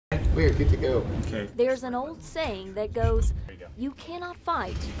clear, good to go. Okay. There's an old saying that goes, you cannot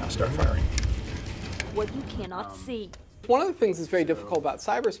fight Now start firing. what you cannot see. One of the things that's very difficult about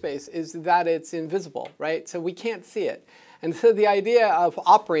cyberspace is that it's invisible, right? So we can't see it. And so the idea of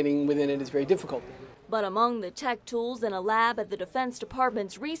operating within it is very difficult. But among the tech tools in a lab at the Defense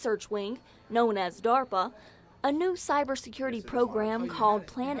Department's research wing, known as DARPA, a new cybersecurity program called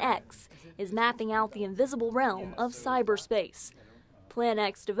Plan X is mapping out the invisible realm of cyberspace. Plan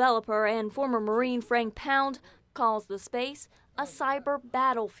X developer and former Marine Frank Pound calls the space a cyber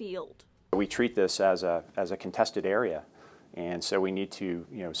battlefield. We treat this as a contested area, and so we need to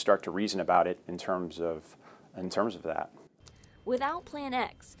start to reason about it in terms of that. Without Plan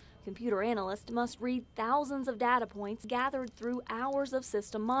X, computer analysts must read thousands of data points gathered through hours of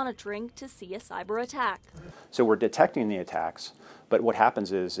system monitoring to see a cyber attack. So we're detecting the attacks, but what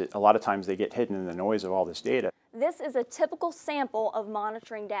happens is a lot of times they get hidden in the noise of all this data. This is a typical sample of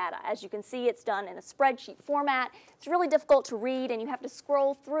monitoring data. As you can see, it's done in a spreadsheet format. It's really difficult to read, and you have to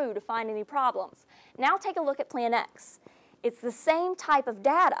scroll through to find any problems. Now take a look at Plan X. It's the same type of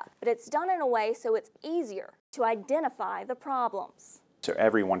data, but it's done in a way so it's easier to identify the problems. So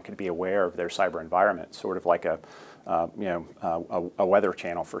everyone could be aware of their cyber environment, sort of like a weather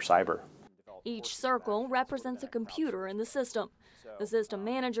channel for cyber. Each circle represents a computer in the system. The system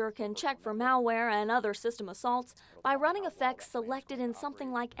manager can check for malware and other system assaults by running effects selected in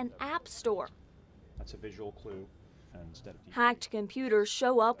something like an app store. That's a visual clue. Hacked computers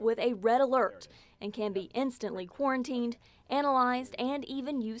show up with a red alert and can be instantly quarantined, analyzed, and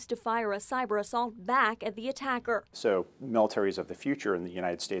even used to fire a cyber assault back at the attacker. So militaries of the future in the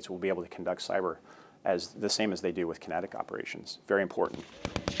United States will be able to conduct cyber as the same as they do with kinetic operations. Very important.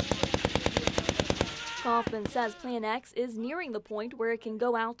 Kaufman says Plan X is nearing the point where it can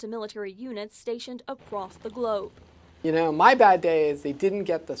go out to military units stationed across the globe. You know, my bad day is they didn't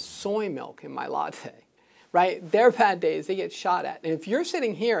get the soy milk in my latte. Right? Their bad days, they get shot at. And if you're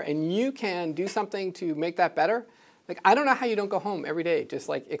sitting here and you can do something to make that better, like, I don't know how you don't go home every day just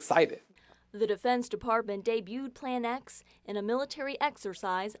like excited. The Defense Department debuted Plan X in a military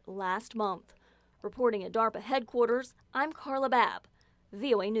exercise last month. Reporting at DARPA headquarters, I'm Carla Babb,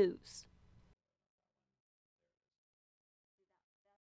 VOA News.